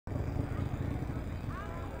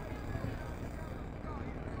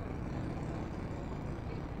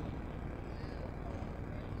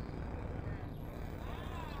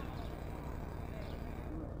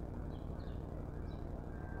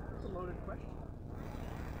question.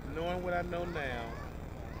 Knowing what I know now,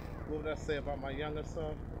 what would I say about my younger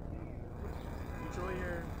self?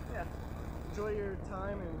 Enjoy your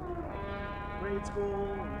time in grade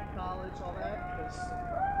school and college, all that, because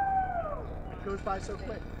it goes by so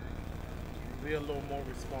quick. Be a little more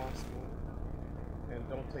responsible and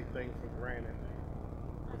don't take things for granted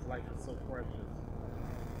because life is so precious.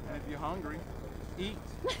 And if you're hungry, eat.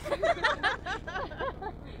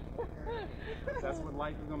 That's what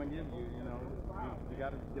life is going to give you, you know. You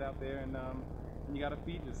got to get out there and you got to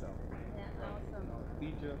feed yourself. Yeah, awesome.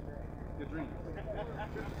 Feed your dreams.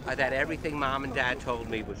 That everything Mom and Dad told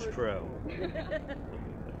me was true.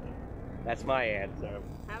 That's my answer.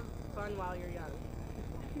 Have fun while you're young.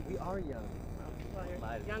 We are young. While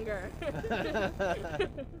you're younger.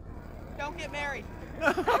 Don't get married.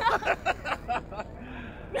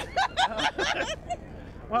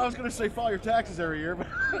 Well, I was going to say file your taxes every year, but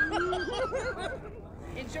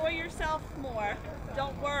Enjoy yourself more.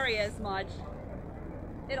 Don't worry as much.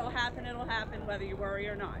 It'll happen whether you worry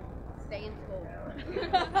or not. Stay in school.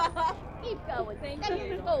 Keep going. Thank Stay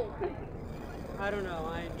you. in school. I don't know.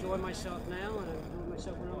 I enjoy myself now, and I enjoyed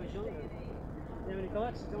myself when I was younger. You have any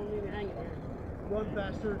thoughts? Don't leave me hanging here. Run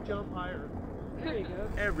faster, jump higher. There you go.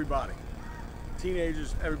 everybody,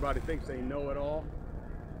 teenagers, everybody thinks they know it all.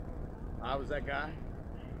 I was that guy.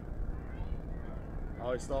 I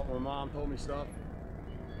always thought my mom told me stuff.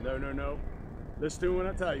 No, no, no. Listen to me when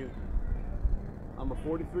I tell you. I'm a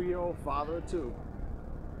 43-year-old father of two.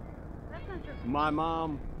 That's not true. My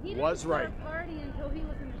mom He was didn't right. start partying until he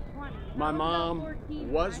was in his 20s. My I was about mom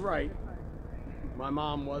 14 was when I right. started partying. My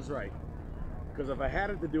mom was right. Because if I had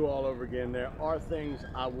it to do all over again, there are things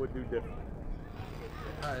I would do different.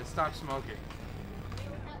 Stop smoking.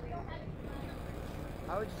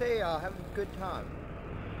 I would say have a good time.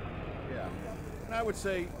 Yeah. And I would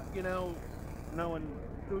say, you know,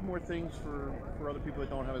 do more things for other people that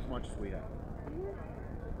don't have as much as we have.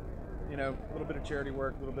 You know, a little bit of charity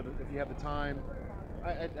work, a little bit of, if you have the time.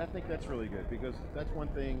 I think that's really good because that's one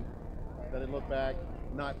thing that I look back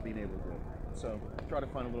not being able to do. So try to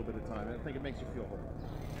find a little bit of time. And I think it makes you feel whole.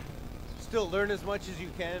 Still learn as much as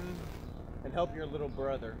you can and help your little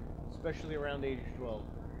brother, especially around age 12.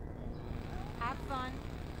 Have fun,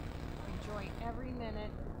 enjoy every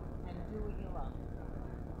minute, and do what you love.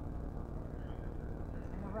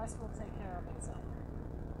 And the rest will take care of itself.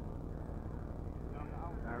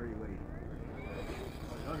 Marry lady.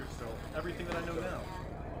 Younger self, everything that I know now.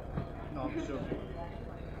 No, I'm just joking.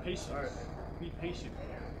 Patience. Be patient.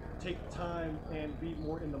 Take time and be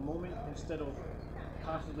more in the moment instead of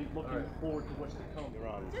constantly looking forward to what's to come.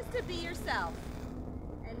 Just to be yourself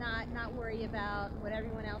and not worry about what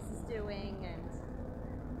everyone else is doing and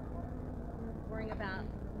worrying about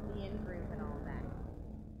the in-group and all of that.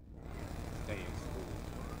 Stay in school.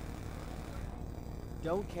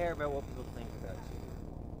 Don't care about what people think about you.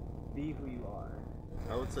 Be who you are.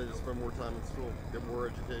 I would say to spend more time in school, get more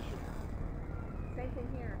education. Same thing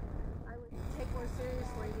here. I would take more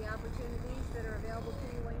seriously the opportunities that are available to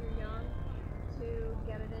you when you're young to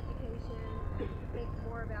get an education, think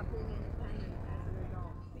more about being independent as an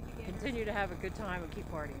adult. Continue to have a good time and keep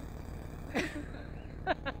partying.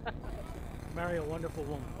 Marry a wonderful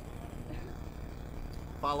woman.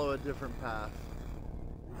 Follow a different path.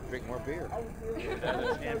 Drink more beer. You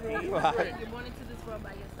went into this world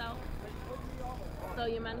by yourself, so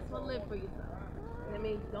you might as well live for yourself. I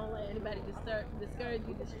mean, don't let anybody discourage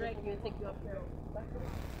you, distract you, and take you off your road.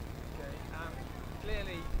 Okay.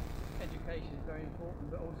 Clearly, education is very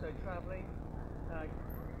important, but also travelling,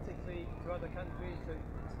 particularly to other countries, to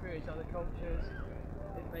experience other cultures.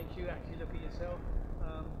 It makes you actually look at yourself.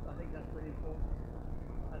 I think that's really important.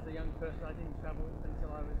 As a young person, I didn't travel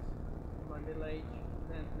until I was in my middle age.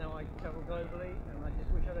 And now I travel globally, and I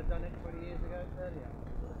just wish I'd have done it 20 years ago earlier.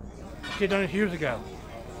 I should have done this years ago.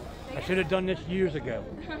 I should have done this years ago.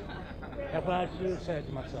 That's what I should have said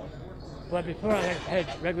to myself. But before I had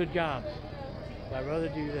regular jobs, so I'd rather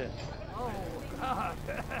do this. Oh, God.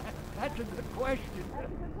 That's a good question.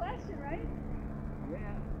 That's a good question, right?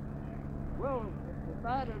 Yeah. Well, if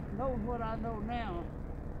I'd have known what I know now,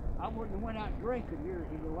 I wouldn't have went out drinking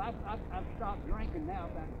years ago. I've stopped drinking now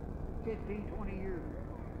about 15, 20 years.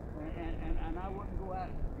 And I wouldn't go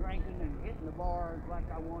out drinking and hitting the bars like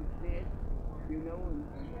I once did, you know,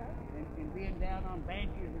 and being down on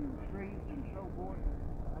benches and streets and so forth.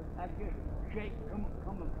 I just you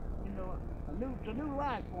know, it's a new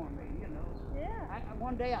life for me, you know. Yeah.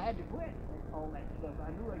 One day I had to quit all that stuff.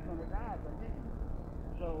 I knew I was going to die, but I didn't.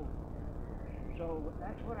 So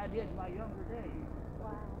that's what I did in my younger days.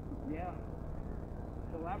 Wow. Yeah.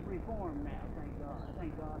 So I've reformed now, thank God.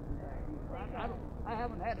 Thank God for that. I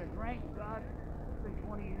haven't had a drink, God, it's been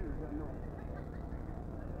 20 years, I know.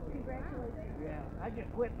 Congratulations. Yeah, I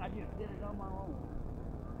just quit. I just did it on my own.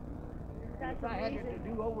 That's if I had it amazing. to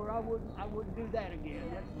do over, I wouldn't do that again.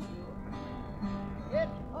 That's for sure.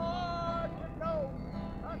 It's hard to know